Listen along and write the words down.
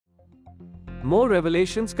More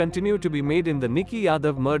revelations continue to be made in the Nikki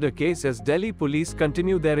Yadav murder case as Delhi police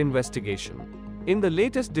continue their investigation. In the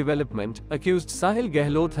latest development, accused Sahil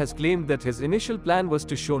Gehlot has claimed that his initial plan was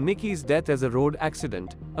to show Nikki's death as a road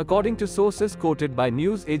accident, according to sources quoted by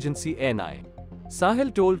news agency NI.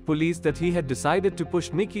 Sahil told police that he had decided to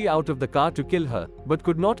push Nikki out of the car to kill her, but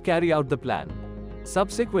could not carry out the plan.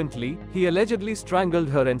 Subsequently, he allegedly strangled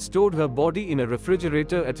her and stored her body in a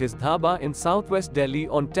refrigerator at his dhaba in southwest Delhi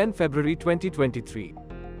on 10 February 2023.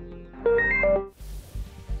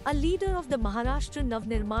 A leader of the Maharashtra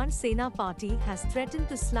Navnirman Sena party has threatened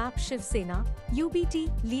to slap Shiv Sena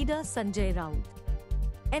UBT leader Sanjay Raut.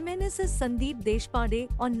 MNS's Sandeep Deshpande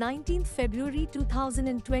on 19 February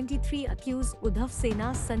 2023 accused Uddhav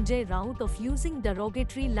Sena's Sanjay Raut of using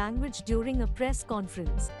derogatory language during a press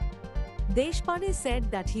conference. Deshpande said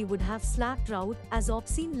that he would have slapped Raut as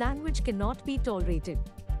obscene language cannot be tolerated.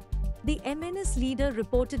 The MNS leader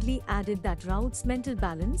reportedly added that Raut's mental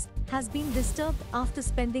balance has been disturbed after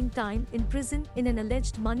spending time in prison in an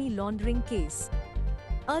alleged money laundering case.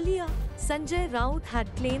 Earlier, Sanjay Raut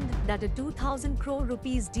had claimed that a 2,000 crore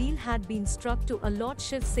rupees deal had been struck to allot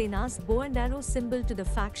Shiv Sena's bow and arrow symbol to the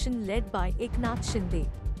faction led by Eknath Shinde.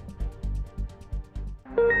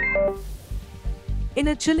 In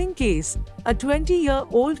a chilling case, a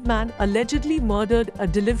 20-year-old man allegedly murdered a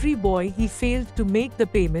delivery boy he failed to make the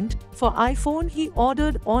payment for iPhone he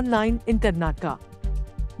ordered online in Karnataka.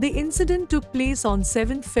 The incident took place on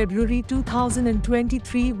 7 February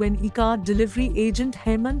 2023 when e-car delivery agent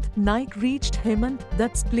Hemant Naik reached Hemant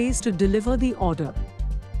Dutt's place to deliver the order.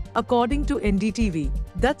 According to NDTV,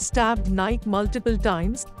 Dutt stabbed Naik multiple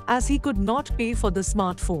times as he could not pay for the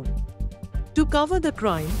smartphone. To cover the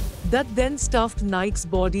crime, Dutt then stuffed Naik's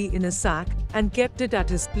body in a sack and kept it at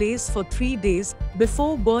his place for 3 days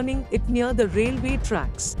before burning it near the railway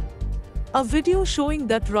tracks. A video showing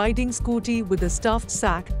Dutt riding scooty with a stuffed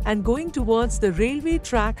sack and going towards the railway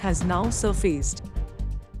track has now surfaced.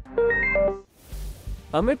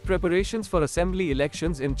 Amid preparations for assembly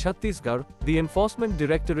elections in Chhattisgarh, the Enforcement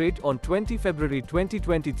Directorate on 20 February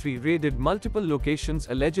 2023 raided multiple locations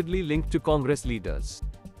allegedly linked to Congress leaders.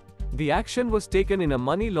 The action was taken in a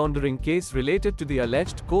money laundering case related to the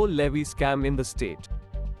alleged coal levy scam in the state.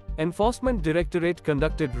 Enforcement Directorate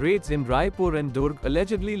conducted raids in Raipur and Durg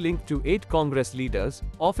allegedly linked to 8 Congress leaders,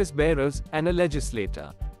 office bearers, and a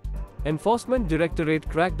legislator. Enforcement Directorate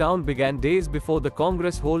crackdown began days before the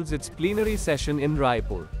Congress holds its plenary session in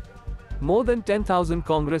Raipur. More than 10,000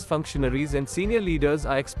 Congress functionaries and senior leaders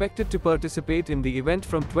are expected to participate in the event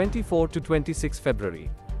from 24 to 26 February.